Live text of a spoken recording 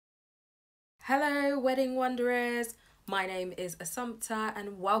Hello, wedding wanderers. My name is Assumpta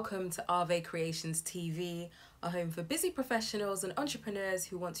and welcome to Ave Creations TV, a home for busy professionals and entrepreneurs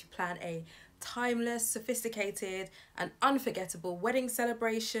who want to plan a timeless, sophisticated and unforgettable wedding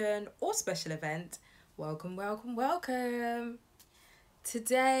celebration or special event. Welcome, welcome, welcome.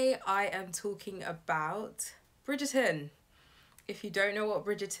 Today I am talking about Bridgerton. If you don't know what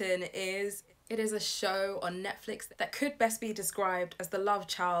Bridgerton is, it is a show on Netflix that could best be described as the love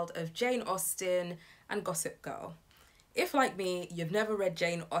child of Jane Austen and Gossip Girl. If, like me, you've never read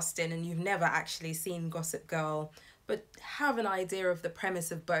Jane Austen and you've never actually seen Gossip Girl, but have an idea of the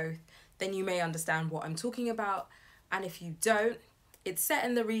premise of both, then you may understand what I'm talking about. And if you don't, it's set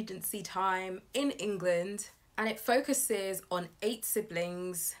in the Regency time in England and it focuses on 8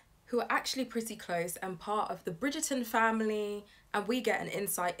 siblings who are actually pretty close and part of the Bridgerton family, and we get an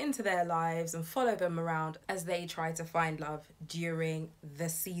insight into their lives and follow them around as they try to find love during the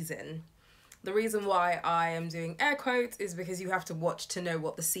season. The reason why I am doing air quotes is because you have to watch to know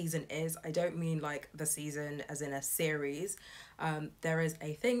what the season is. I don't mean like the season as in a series. There is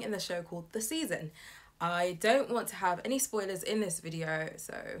a thing in the show called the season. I don't want to have any spoilers in this video,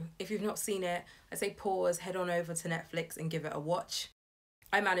 so if you've not seen it, I say pause, head on over to Netflix and give it a watch.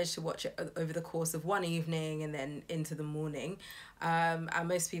 I managed to watch it over the course of one evening and then into the morning. And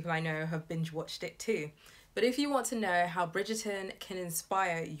most people I know have binge watched it too. But if you want to know how Bridgerton can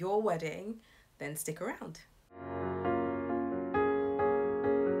inspire your wedding, then stick around.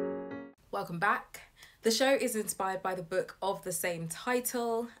 Welcome back. The show is inspired by the book of the same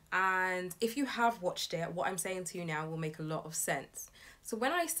title. And if you have watched it, what I'm saying to you now will make a lot of sense. So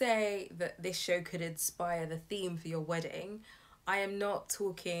when I say that this show could inspire the theme for your wedding, I am not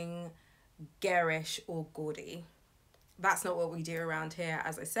talking garish or gaudy. That's not what we do around here.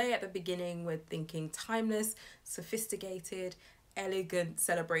 As I say at the beginning, we're thinking timeless, sophisticated, elegant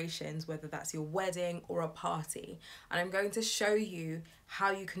celebrations, whether that's your wedding or a party. And I'm going to show you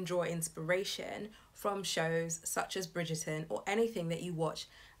how you can draw inspiration from shows such as Bridgerton or anything that you watch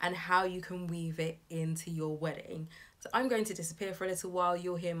and how you can weave it into your wedding. So I'm going to disappear for a little while,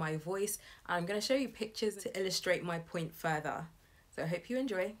 you'll hear my voice, and I'm going to show you pictures to illustrate my point further. So I hope you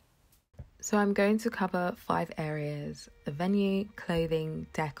enjoy. So I'm going to cover 5 areas: the venue, clothing,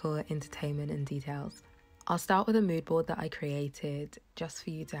 decor, entertainment and details. I'll start with a mood board that I created just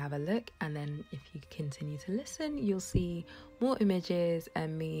for you to have a look, and then if you continue to listen, you'll see more images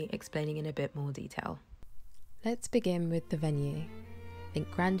and me explaining in a bit more detail. Let's begin with the venue. Think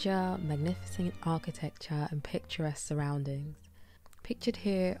grandeur, magnificent architecture and picturesque surroundings. Pictured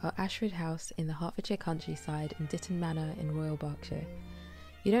here are Ashford House in the Hertfordshire countryside and Ditton Manor in Royal Berkshire.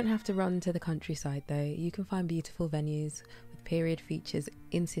 You don't have to run to the countryside though, you can find beautiful venues with period features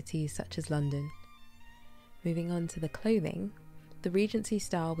in cities such as London. Moving on to the clothing, the Regency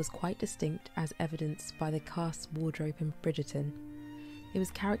style was quite distinct as evidenced by the cast wardrobe in Bridgerton. It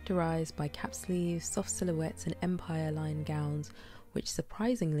was characterised by cap sleeves, soft silhouettes and empire line gowns, which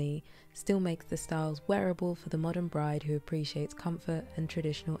surprisingly still makes the styles wearable for the modern bride who appreciates comfort and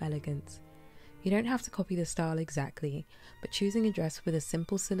traditional elegance. You don't have to copy the style exactly, but choosing a dress with a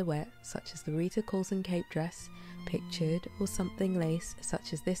simple silhouette such as the Rita Coulson cape dress, pictured, or something lace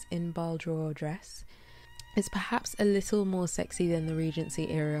such as this in-ball drawer dress, is perhaps a little more sexy than the Regency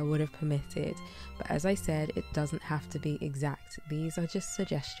era would have permitted, but as I said, it doesn't have to be exact. These are just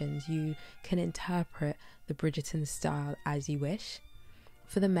suggestions. You can interpret the Bridgerton style as you wish.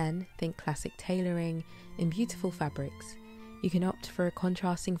 For the men, think classic tailoring in beautiful fabrics. You can opt for a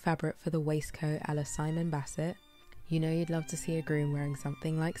contrasting fabric for the waistcoat a la Simon Bassett. You know you'd love to see a groom wearing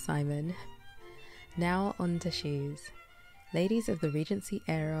something like Simon. Now on to shoes. Ladies of the Regency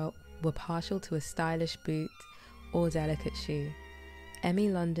era were partial to a stylish boot or delicate shoe. Emmy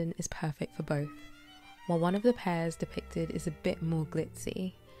London is perfect for both, while one of the pairs depicted is a bit more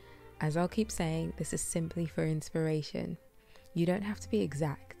glitzy. As I'll keep saying, this is simply for inspiration. You don't have to be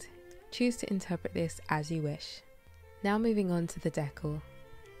exact. Choose to interpret this as you wish. Now moving on to the decor.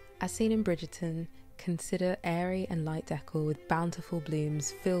 As seen in Bridgerton, consider airy and light decor with bountiful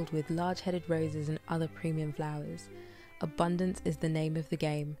blooms filled with large-headed roses and other premium flowers. Abundance is the name of the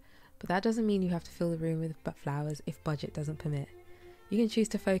game, but that doesn't mean you have to fill the room with flowers if budget doesn't permit. You can choose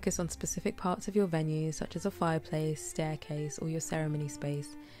to focus on specific parts of your venue, such as a fireplace, staircase, or your ceremony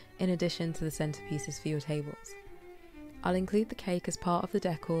space, in addition to the centerpieces for your tables. I'll include the cake as part of the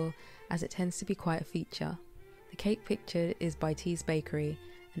decor, as it tends to be quite a feature. The cake pictured is by T's Bakery,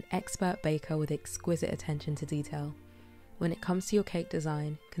 an expert baker with exquisite attention to detail. When it comes to your cake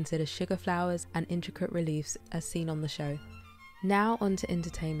design, consider sugar flowers and intricate reliefs as seen on the show. Now on to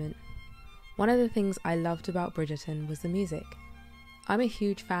entertainment. One of the things I loved about Bridgerton was the music. I'm a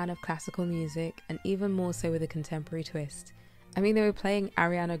huge fan of classical music, and even more so with a contemporary twist. I mean, they were playing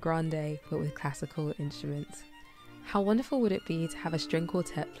Ariana Grande, but with classical instruments. How wonderful would it be to have a string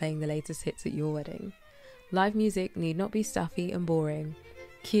quartet playing the latest hits at your wedding? Live music need not be stuffy and boring.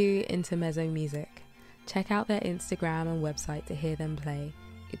 Cue intermezzo music. Check out their Instagram and website to hear them play.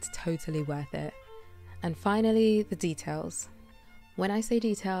 It's totally worth it. And finally, the details. When I say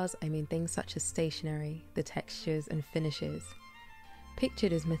details, I mean things such as stationery, the textures and finishes.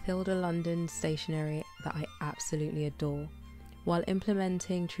 Pictured is Matilda London stationery that I absolutely adore. While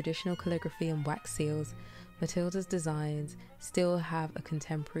implementing traditional calligraphy and wax seals, Matilda's designs still have a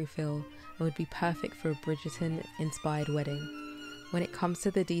contemporary feel and would be perfect for a Bridgerton-inspired wedding. When it comes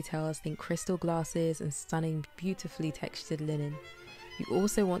to the details, think crystal glasses and stunning, beautifully textured linen. You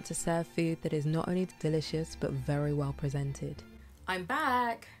also want to serve food that is not only delicious but very well presented. I'm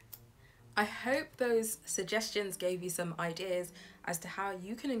back! I hope those suggestions gave you some ideas as to how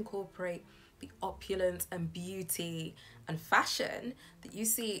you can incorporate the opulence and beauty and fashion that you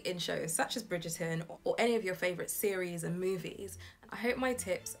see in shows such as Bridgerton or any of your favourite series and movies. I hope my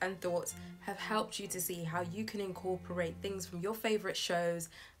tips and thoughts have helped you to see how you can incorporate things from your favourite shows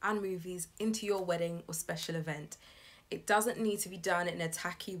and movies into your wedding or special event. It doesn't need to be done in a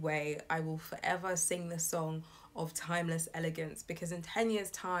tacky way. I will forever sing the song of timeless elegance, because in 10 years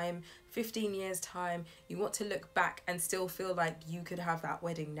time, 15 years time, you want to look back and still feel like you could have that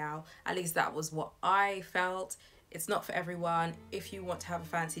wedding now. At least that was what I felt. It's not for everyone. If you want to have a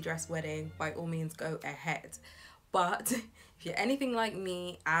fancy dress wedding, by all means go ahead. But if you're anything like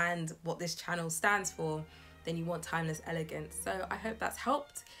me and what this channel stands for, then you want timeless elegance. So I hope that's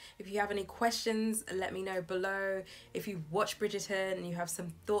helped. If you have any questions, let me know below. If you've watched Bridgerton and you have some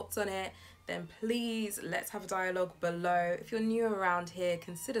thoughts on it, then please let's have a dialogue below. If you're new around here,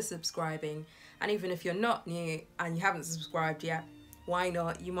 consider subscribing. And even if you're not new and you haven't subscribed yet, why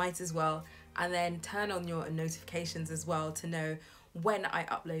not? You might as well. And then turn on your notifications as well to know when I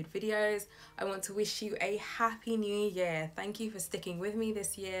upload videos. I want to wish you a happy new year. Thank you for sticking with me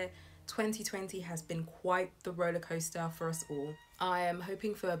this year. 2020 has been quite the roller coaster for us all. I am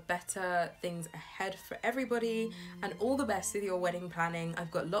hoping for better things ahead for everybody, and all the best with your wedding planning.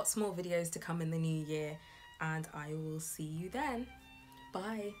 I've got lots more videos to come in the new year, and I will see you then.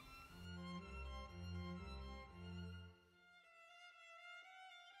 Bye.